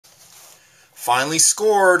Finally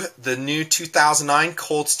scored the new 2009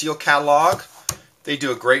 Cold Steel catalog. They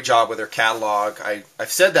do a great job with their catalog.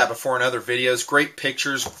 I've said that before in other videos. Great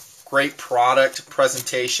pictures, great product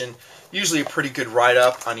presentation, usually a pretty good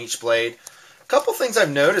write-up on each blade. A couple things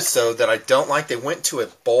I've noticed, though, that I don't like. They went to a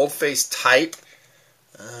bold-face type.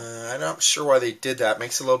 I'm not sure why they did that.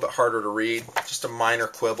 Makes it a little bit harder to read. Just a minor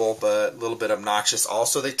quibble, but a little bit obnoxious.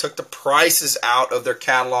 Also, they took the prices out of their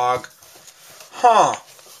catalog.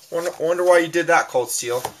 Wonder why you did that, Cold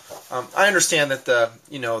Steel. I understand that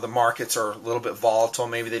the markets are a little bit volatile.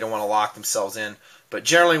 Maybe they don't want to lock themselves in. But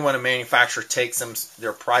generally, when a manufacturer takes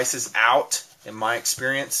their prices out, in my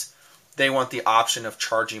experience, they want the option of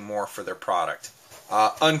charging more for their product.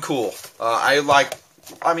 Uncool.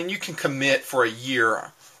 You can commit for a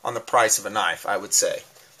year on the price of a knife, I would say.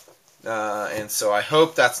 And so I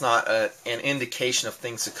hope that's not an indication of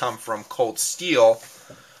things to come from Cold Steel,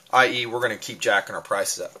 i.e. we're going to keep jacking our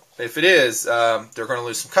prices up. If it is, they're going to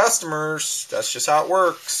lose some customers. That's just how it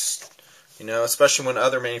works. Especially when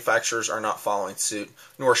other manufacturers are not following suit,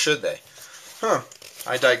 nor should they.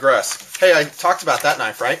 I digress. Hey, I talked about that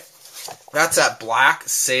knife, right? That's that black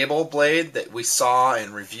sable blade that we saw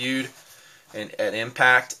and reviewed at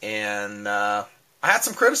Impact, and I had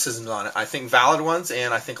some criticisms on it. I think valid ones,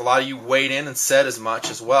 and I think a lot of you weighed in and said as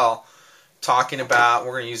much as well, talking about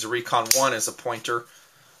we're going to use the Recon 1 as a pointer.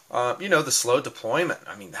 The slow deployment.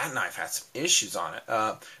 That knife had some issues on it.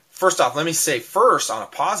 First off, let me say on a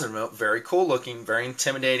positive note, very cool looking, very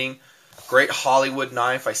intimidating, great Hollywood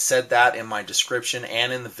knife. I said that in my description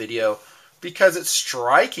and in the video because it's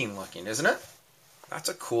striking looking, isn't it? That's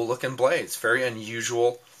a cool looking blade. It's very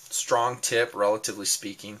unusual, strong tip, relatively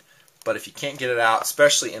speaking. But if you can't get it out,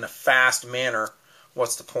 especially in a fast manner,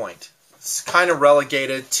 what's the point? It's kind of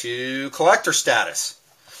relegated to collector status.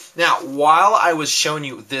 Now, while I was showing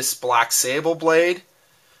you this black sable blade,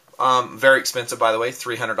 very expensive, by the way,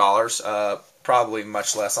 $300, probably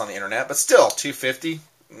much less on the internet, but still, $250,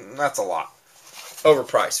 that's a lot.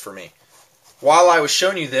 Overpriced for me. While I was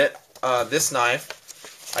showing you that this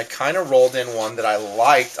knife, I kind of rolled in one that I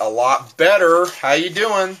liked a lot better. How you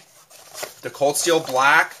doing? The Cold Steel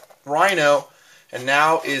Black Rhino, and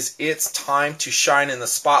now is its time to shine in the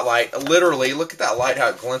spotlight. Literally, look at that light, how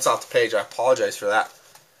it glints off the page. I apologize for that.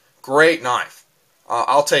 Great knife.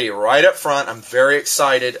 I'll tell you right up front, I'm very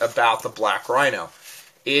excited about the Black Rhino.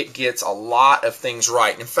 It gets a lot of things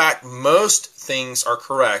right. In fact, most things are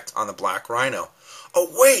correct on the Black Rhino.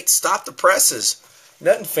 Oh wait, stop the presses.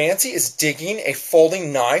 Nutnfancy is digging a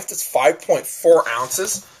folding knife that's 5.4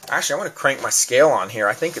 ounces. Actually, I'm going to crank my scale on here.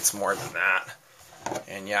 I think it's more than that.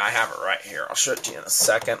 And yeah, I have it right here. I'll show it to you in a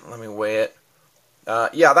second. Let me weigh it.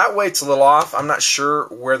 Yeah, that weight's a little off. I'm not sure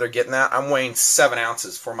where they're getting that. I'm weighing 7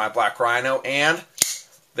 ounces for my Black Rhino, and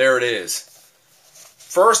there it is.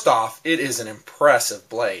 First off, it is an impressive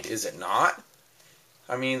blade, is it not?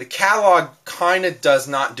 The catalog kind of does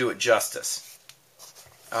not do it justice.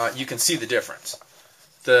 You can see the difference.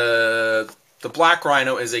 The Black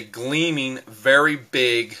Rhino is a gleaming, very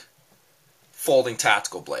big folding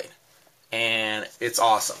tactical blade, and it's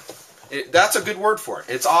awesome. That's a good word for it.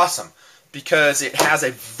 It's awesome. Because it has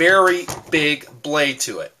a very big blade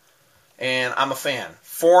to it. And I'm a fan.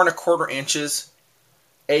 4 1/4 inches,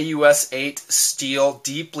 AUS 8 steel,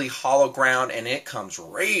 deeply hollow ground, and it comes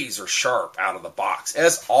razor sharp out of the box,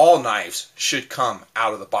 as all knives should come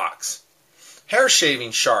out of the box. Hair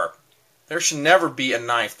shaving sharp. There should never be a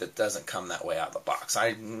knife that doesn't come that way out of the box.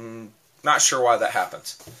 I'm not sure why that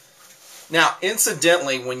happens. Now,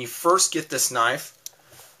 incidentally, when you first get this knife,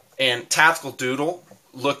 and Tactical Doodle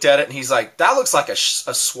looked at it and he's like, that looks like a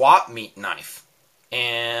swap meet knife.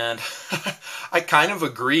 And I kind of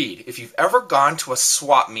agreed. If you've ever gone to a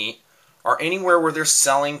swap meet or anywhere where they're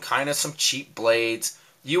selling kind of some cheap blades,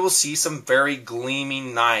 you will see some very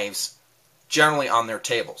gleaming knives generally on their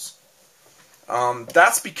tables.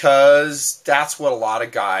 That's because that's what a lot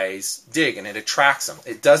of guys dig and it attracts them.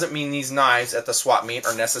 It doesn't mean these knives at the swap meet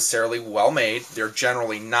are necessarily well made. They're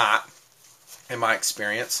generally not, in my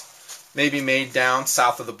experience. Maybe made down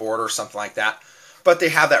south of the border or something like that. But they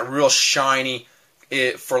have that real shiny,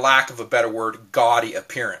 for lack of a better word, gaudy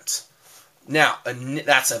appearance. Now,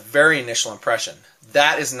 that's a very initial impression.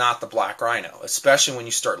 That is not the Black Rhino, especially when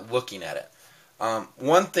you start looking at it.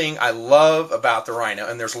 One thing I love about the Rhino,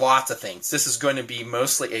 and there's lots of things, this is going to be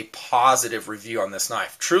mostly a positive review on this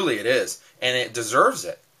knife. Truly it is, and it deserves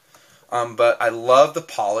it. But I love the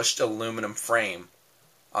polished aluminum frame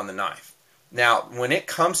on the knife. Now, when it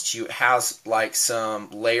comes to you, it has like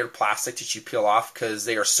some layered plastic that you peel off because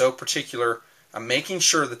they are so particular. I'm making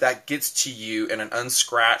sure that gets to you in an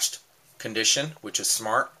unscratched condition, which is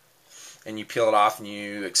smart. and you peel it off and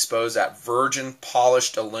you expose that virgin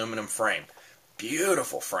polished aluminum frame.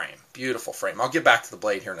 Beautiful frame, beautiful frame. I'll get back to the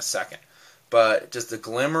blade here in a second. But just the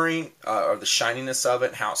glimmering or the shininess of it,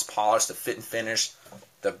 and how it's polished, the fit and finish,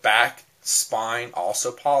 the back spine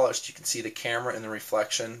also polished. You can see the camera in the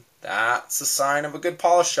reflection. That's a sign of a good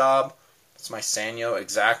polish job. It's my Sanyo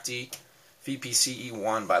Exacti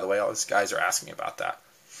VPCE1, by the way. All these guys are asking me about that.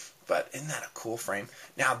 But isn't that a cool frame?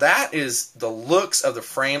 Now that is the looks of the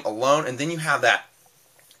frame alone, and then you have that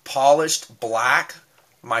polished black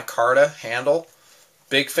micarta handle.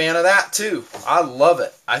 Big fan of that too. I love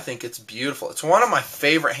it. I think it's beautiful. It's one of my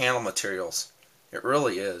favorite handle materials. It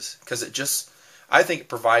really is, because I think it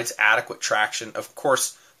provides adequate traction. Of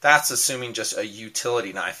course, that's assuming just a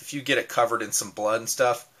utility knife. If you get it covered in some blood and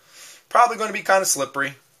stuff, probably going to be kind of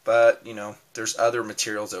slippery. But, there's other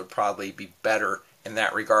materials that would probably be better in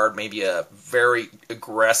that regard. Maybe a very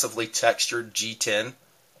aggressively textured G10.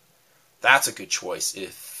 That's a good choice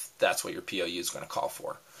if that's what your POU is going to call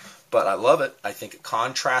for. But I love it. I think it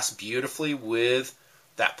contrasts beautifully with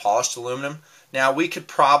that polished aluminum. Now, we could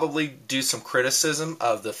probably do some criticism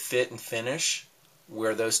of the fit and finish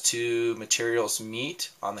where those two materials meet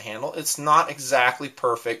on the handle. It's not exactly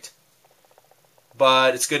perfect,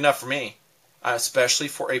 but it's good enough for me, especially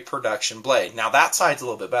for a production blade. Now, that side's a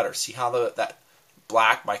little bit better. See how that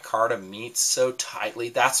black micarta meets so tightly?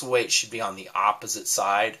 That's the way it should be on the opposite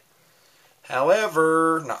side.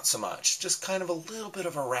 However, not so much. Just kind of a little bit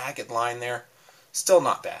of a ragged line there. Still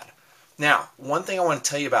not bad. Now, one thing I want to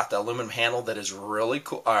tell you about the aluminum handle that is really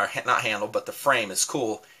cool, or not handle, but the frame is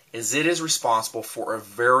cool, is it is responsible for a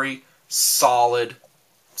very solid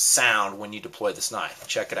sound when you deploy this knife.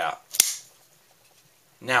 Check it out.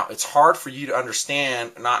 Now, it's hard for you to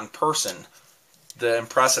understand, not in person, the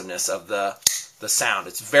impressiveness of the sound.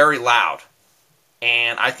 It's very loud.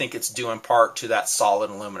 And I think it's due in part to that solid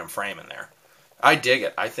aluminum frame in there. I dig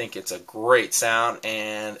it. I think it's a great sound,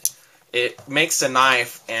 and it makes the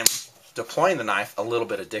knife and deploying the knife a little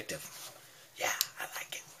bit addictive. Yeah, I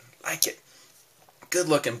like it. Like it. Good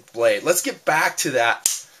looking blade. Let's get back to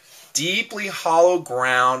that deeply hollow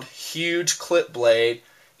ground, huge clip blade.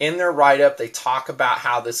 In their write-up, they talk about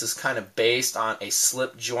how this is kind of based on a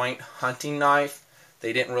slip joint hunting knife.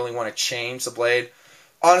 They didn't really want to change the blade.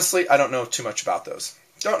 Honestly, I don't know too much about those.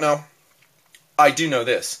 Don't know. I do know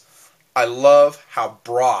this. I love how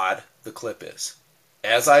broad the clip is.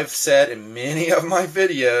 As I've said in many of my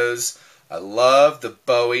videos, I love the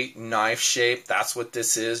Bowie knife shape. That's what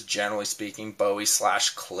this is, generally speaking,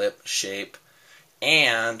 Bowie/clip shape.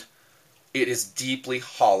 And it is deeply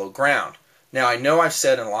hollow ground. Now, I know I've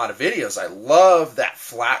said in a lot of videos, I love that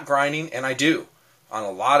flat grinding, and I do. On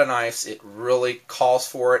a lot of knives, it really calls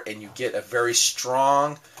for it, and you get a very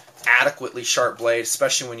strong, adequately sharp blade,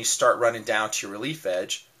 especially when you start running down to your relief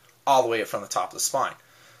edge, all the way up from the top of the spine.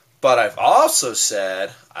 But I've also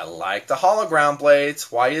said I like the hollow ground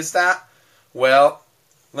blades. Why is that? Well,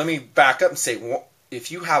 let me back up and say,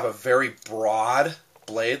 if you have a very broad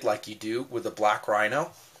blade like you do with the Black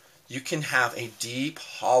Rhino, you can have a deep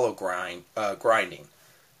hollow grinding,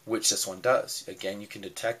 which this one does. Again, you can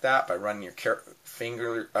detect that by running your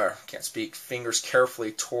fingers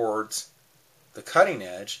carefully towards the cutting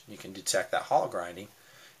edge. You can detect that hollow grinding.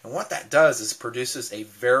 And what that does is produces a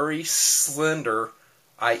very slender,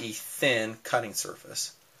 i.e. thin, cutting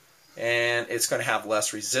surface. And it's going to have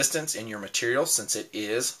less resistance in your material since it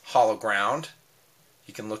is hollow ground.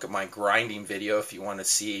 You can look at my grinding video if you want to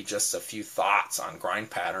see just a few thoughts on grind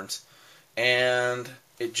patterns. And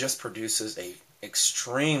it just produces a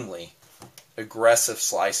extremely aggressive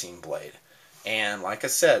slicing blade. And like I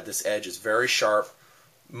said, this edge is very sharp,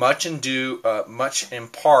 much in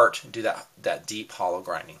part due to that deep hollow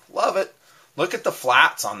grinding. Love it. Look at the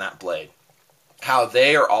flats on that blade, how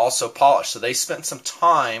they are also polished. So they spent some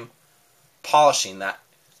time polishing that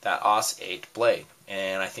OS 8 blade,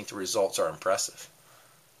 and I think the results are impressive.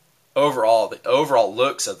 Overall, the overall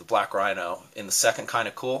looks of the Black Rhino in the second kind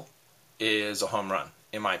of cool is a home run,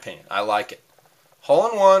 in my opinion. I like it. Hole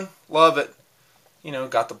in one, love it.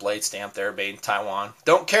 Got the blade stamp there, made in Taiwan.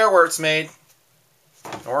 Don't care where it's made,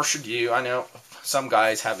 nor should you. I know some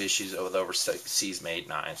guys have issues with overseas made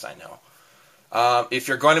knives, I know. If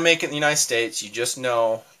you're going to make it in the United States, you just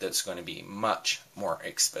know that it's going to be much more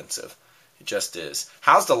expensive. It just is.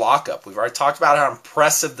 How's the lockup? We've already talked about how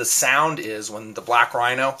impressive the sound is when the Black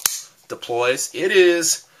Rhino deploys. It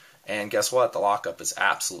is. And guess what? The lockup is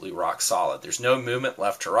absolutely rock solid. There's no movement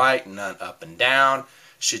left to right, none up and down.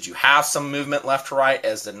 Should you have some movement left to right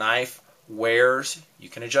as the knife wears, you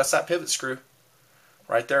can adjust that pivot screw.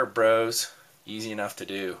 Right there, bros. Easy enough to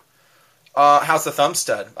do. How's the thumb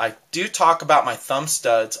stud? I do talk about my thumb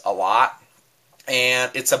studs a lot,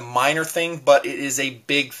 and it's a minor thing, but it is a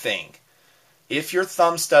big thing. If your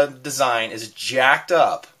thumb stud design is jacked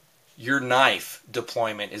up, your knife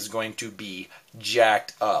deployment is going to be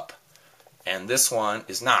jacked up. And this one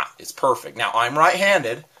is not. It's perfect. Now, I'm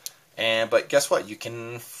right-handed, but guess what? You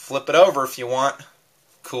can flip it over if you want.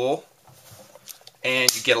 Cool.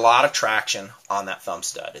 And you get a lot of traction on that thumb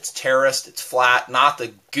stud. It's terraced, it's flat, not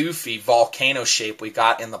the goofy volcano shape we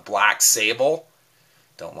got in the Black Sable.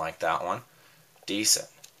 Don't like that one. Decent.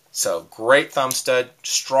 So great thumb stud,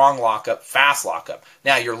 strong lockup, fast lockup.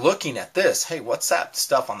 Now you're looking at this. Hey, what's that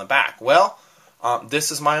stuff on the back? Well,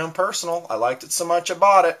 this is my own personal. I liked it so much I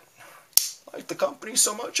bought it. I like the company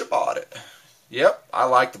so much I bought it. Yep, I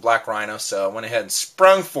like the Black Rhino, so I went ahead and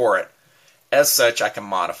sprung for it. As such, I can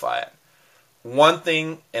modify it. One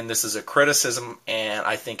thing, and this is a criticism, and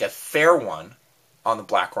I think a fair one on the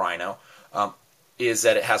Black Rhino, is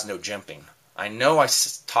that it has no jimping. I know I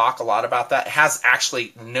talk a lot about that. It has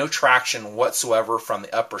actually no traction whatsoever from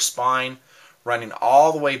the upper spine, running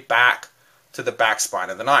all the way back to the back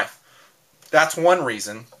spine of the knife. That's one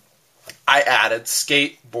reason I added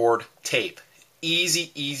skateboard tape.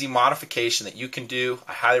 Easy, easy modification that you can do.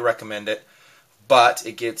 I highly recommend it, but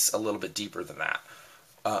it gets a little bit deeper than that.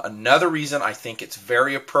 Another reason I think it's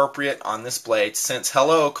very appropriate on this blade, since,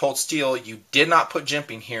 hello, Cold Steel, you did not put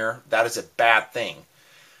jimping here, that is a bad thing.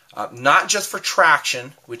 Not just for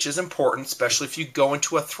traction, which is important, especially if you go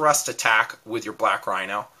into a thrust attack with your Black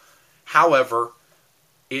Rhino. However,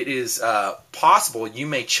 it is possible you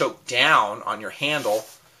may choke down on your handle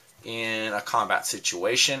in a combat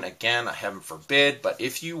situation. Again, heaven forbid, but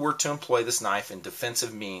if you were to employ this knife in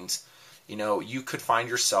defensive means, you could find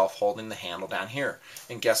yourself holding the handle down here.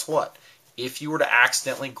 And guess what? If you were to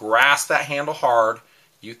accidentally grasp that handle hard,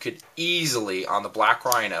 you could easily, on the Black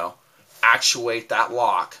Rhino, actuate that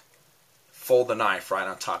lock, fold the knife right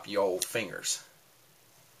on top of your old fingers.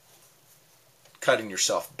 Cutting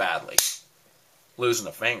yourself badly. Losing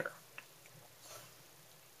a finger.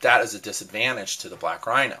 That is a disadvantage to the Black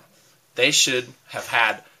Rhino. They should have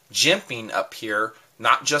had jimping up here,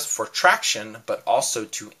 not just for traction, but also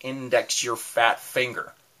to index your fat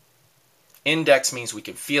finger. Index means we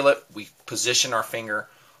can feel it. We position our finger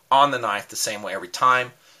on the knife the same way every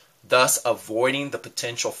time, thus avoiding the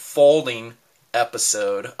potential folding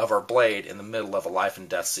episode of our blade in the middle of a life and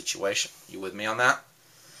death situation. You with me on that?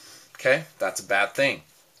 Okay, that's a bad thing.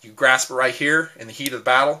 You grasp it right here in the heat of the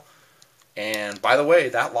battle. And by the way,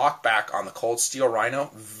 that lock back on the Cold Steel Rhino,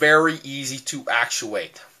 very easy to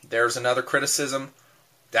actuate. There's another criticism.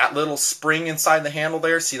 That little spring inside the handle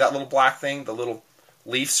there, see that little black thing, the little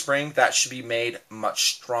leaf spring, that should be made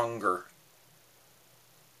much stronger.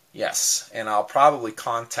 Yes, and I'll probably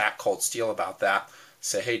contact Cold Steel about that.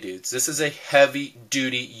 Say, hey dudes, this is a heavy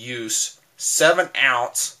duty use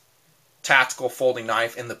 7-ounce tactical folding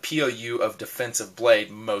knife in the POU of defensive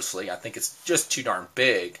blade mostly. I think it's just too darn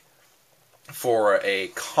big for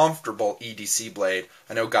a comfortable EDC blade.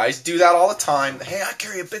 I know guys do that all the time. Hey, I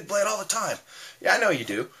carry a big blade all the time. Yeah, I know you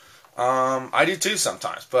do. I do too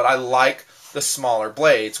sometimes, but I like the smaller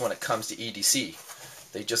blades when it comes to EDC.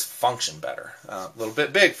 They just function better. A little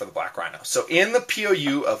bit big for the Black Rhino. So in the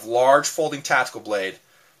POU of large folding tactical blade,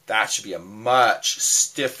 that should be a much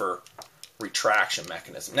stiffer retraction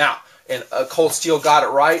mechanism. Now, and Cold Steel got it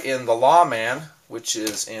right in the Lawman, which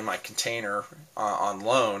is in my container on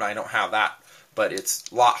loan. I don't have that, but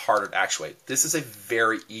it's a lot harder to actuate. This is a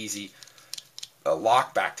very easy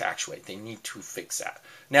lock back to actuate. They need to fix that.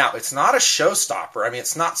 Now, it's not a showstopper. I mean,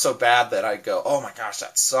 it's not so bad that I go, oh my gosh,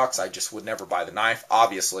 that sucks. I just would never buy the knife.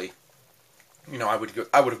 Obviously, I would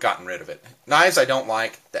have gotten rid of it. Knives I don't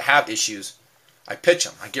like that have issues, I pitch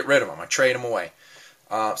them. I get rid of them. I trade them away.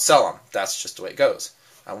 Sell them. That's just the way it goes.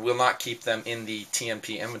 I will not keep them in the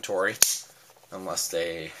TNP inventory unless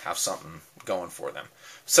they have something going for them.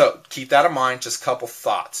 So keep that in mind. Just a couple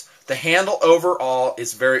thoughts. The handle overall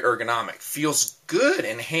is very ergonomic. Feels good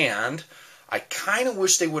in hand. I kind of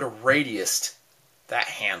wish they would have radiused that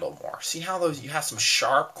handle more. See how you have some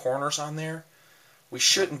sharp corners on there? We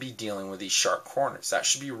shouldn't be dealing with these sharp corners. That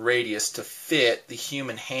should be radiused to fit the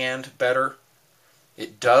human hand better.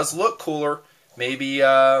 It does look cooler. Maybe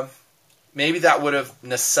that would have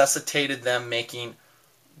necessitated them making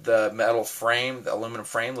the metal frame, the aluminum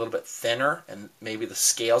frame, a little bit thinner, and maybe the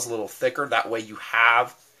scales a little thicker. That way you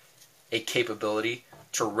have a capability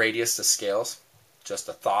to radius the scales. Just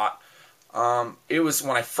a thought. It was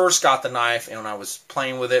when I first got the knife and when I was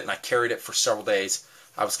playing with it and I carried it for several days,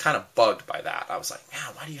 I was kind of bugged by that. I was like,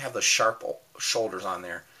 man, why do you have those sharp shoulders on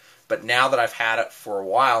there? But now that I've had it for a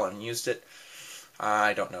while and used it,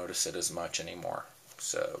 I don't notice it as much anymore.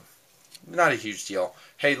 So, not a huge deal.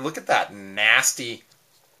 Hey, look at that nasty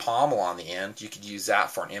pommel on the end. You could use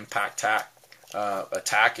that for an impact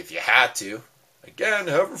attack if you had to. Again,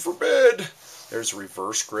 heaven forbid. There's a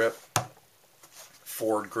reverse grip,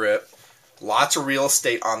 forward grip. Lots of real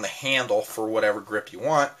estate on the handle for whatever grip you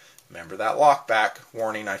want. Remember that lockback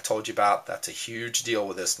warning I told you about? That's a huge deal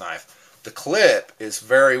with this knife. The clip is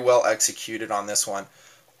very well executed on this one.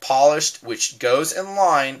 Polished, which goes in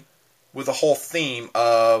line with the whole theme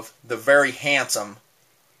of the very handsome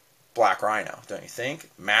Black Rhino, don't you think?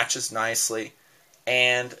 Matches nicely.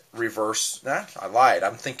 And reverse. I lied.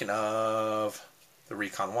 I'm thinking of the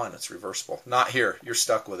Recon 1. It's reversible. Not here. You're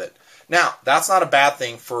stuck with it. Now, that's not a bad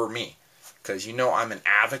thing for me, because you know I'm an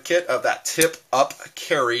advocate of that tip up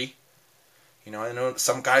carry. You know, I know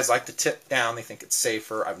some guys like to tip down. They think it's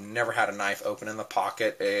safer. I've never had a knife open in the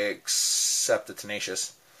pocket except the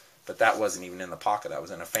Tenacious. But that wasn't even in the pocket. That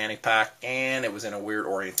was in a fanny pack, and it was in a weird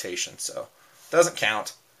orientation. So, doesn't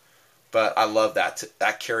count. But I love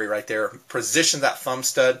that carry right there. Position that thumb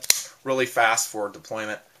stud really fast for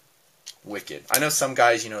deployment. Wicked. I know some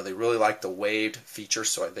guys, you know, they really like the waved feature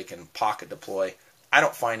so they can pocket deploy. I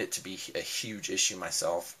don't find it to be a huge issue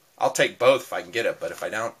myself. I'll take both if I can get it, but if I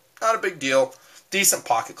don't, not a big deal. Decent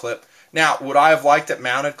pocket clip. Now, would I have liked it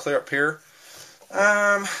mounted clear up here?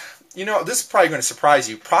 You know, this is probably going to surprise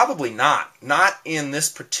you. Probably not. Not in this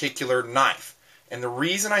particular knife. And the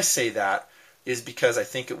reason I say that is because I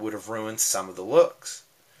think it would have ruined some of the looks.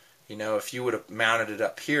 You know, if you would have mounted it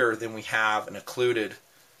up here, then we have an occluded,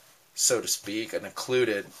 so to speak, an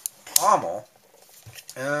occluded pommel.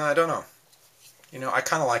 I don't know. You know, I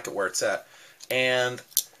kind of like it where it's at. And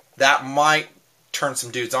that might turn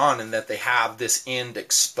some dudes on in that they have this end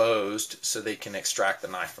exposed so they can extract the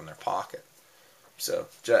knife from their pocket. So,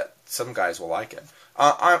 some guys will like it.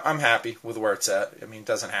 I'm happy with where it's at. I mean, it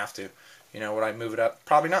doesn't have to. You know, would I move it up?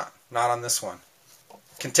 Probably not. Not on this one.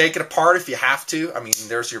 Can take it apart if you have to. I mean,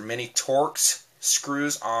 there's your mini Torx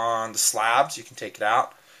screws on the slabs. You can take it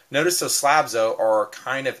out. Notice those slabs, though, are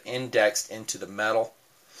kind of indexed into the metal.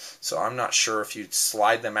 So I'm not sure if you'd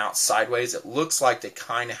slide them out sideways. It looks like they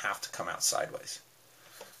kind of have to come out sideways.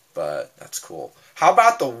 But that's cool. How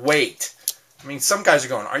about the weight? I mean, some guys are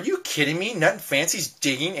going, are you kidding me? Nutnfancy's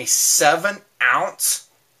digging a 7-ounce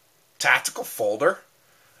tactical folder?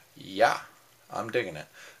 Yeah, I'm digging it.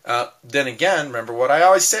 Then again, remember what I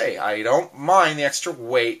always say. I don't mind the extra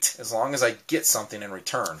weight as long as I get something in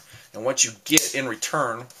return. And what you get in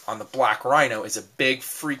return on the Black Rhino is a big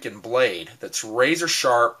freaking blade that's razor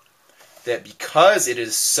sharp, that because it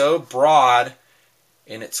is so broad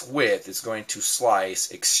in its width, is going to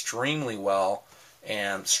slice extremely well,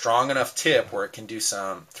 and strong enough tip where it can do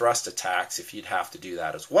some thrust attacks if you'd have to do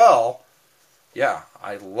that as well. Yeah,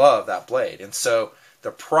 I love that blade. And so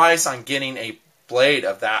the price on getting a blade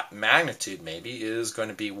of that magnitude maybe is going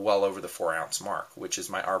to be well over the 4-ounce mark, which is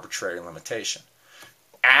my arbitrary limitation.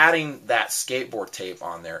 Adding that skateboard tape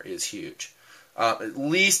on there is huge. At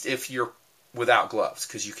least if you're without gloves,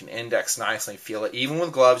 because you can index nicely and feel it. Even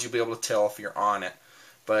with gloves, you'll be able to tell if you're on it.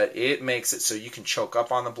 But it makes it so you can choke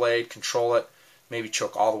up on the blade, control it, maybe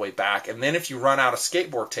choke all the way back. And then if you run out of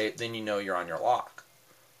skateboard tape, then you know you're on your lock.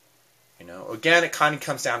 You know, again, it kind of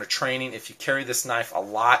comes down to training. If you carry this knife a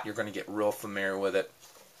lot, you're going to get real familiar with it,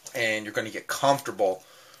 and you're going to get comfortable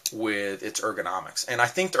with its ergonomics. And I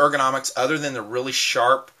think the ergonomics, other than the really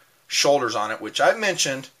sharp shoulders on it, which I've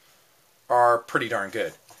mentioned, are pretty darn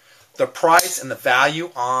good. The price and the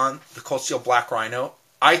value on the Cold Steel Black Rhino,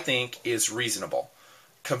 I think, is reasonable.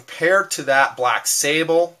 Compared to that Black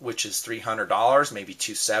Sable, which is $300, maybe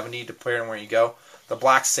 $270, depending on where you go, the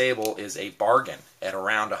Black Sable is a bargain at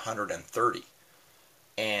around $130.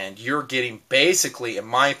 And you're getting basically, in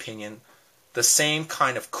my opinion, the same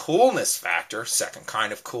kind of coolness factor, second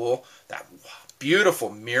kind of cool, that beautiful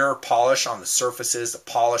mirror polish on the surfaces, the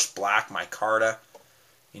polished black micarta,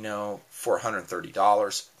 you know, for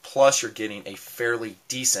 $130. Plus you're getting a fairly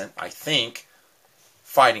decent, I think,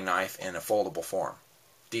 fighting knife in a foldable form.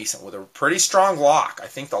 Decent, with a pretty strong lock. I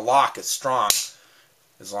think the lock is strong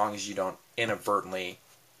as long as you don't inadvertently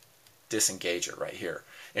disengage it right here.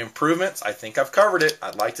 Improvements, I think I've covered it.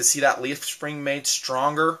 I'd like to see that leaf spring made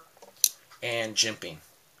stronger, and jimping.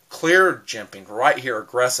 Clear jimping right here,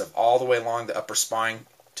 aggressive, all the way along the upper spine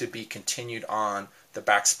to be continued on the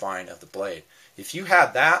back spine of the blade. If you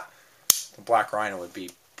had that, the Black Rhino would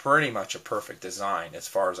be pretty much a perfect design as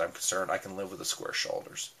far as I'm concerned. I can live with the square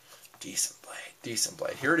shoulders. Decent blade, decent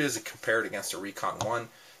blade. Here it is compared against a Recon 1.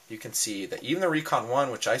 You can see that even the Recon 1,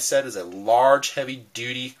 which I said is a large,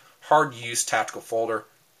 heavy-duty, hard-use tactical folder,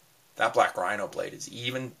 that Black Rhino blade is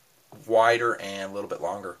even wider and a little bit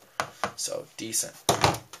longer. So decent.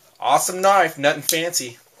 Awesome knife,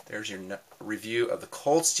 Nutnfancy. There's your review of the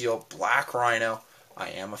Cold Steel Black Rhino. I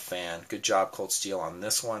am a fan. Good job, Cold Steel, on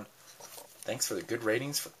this one. Thanks for the good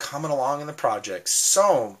ratings, for coming along in the project.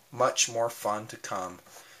 So much more fun to come.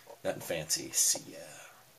 Nutnfancy. See ya.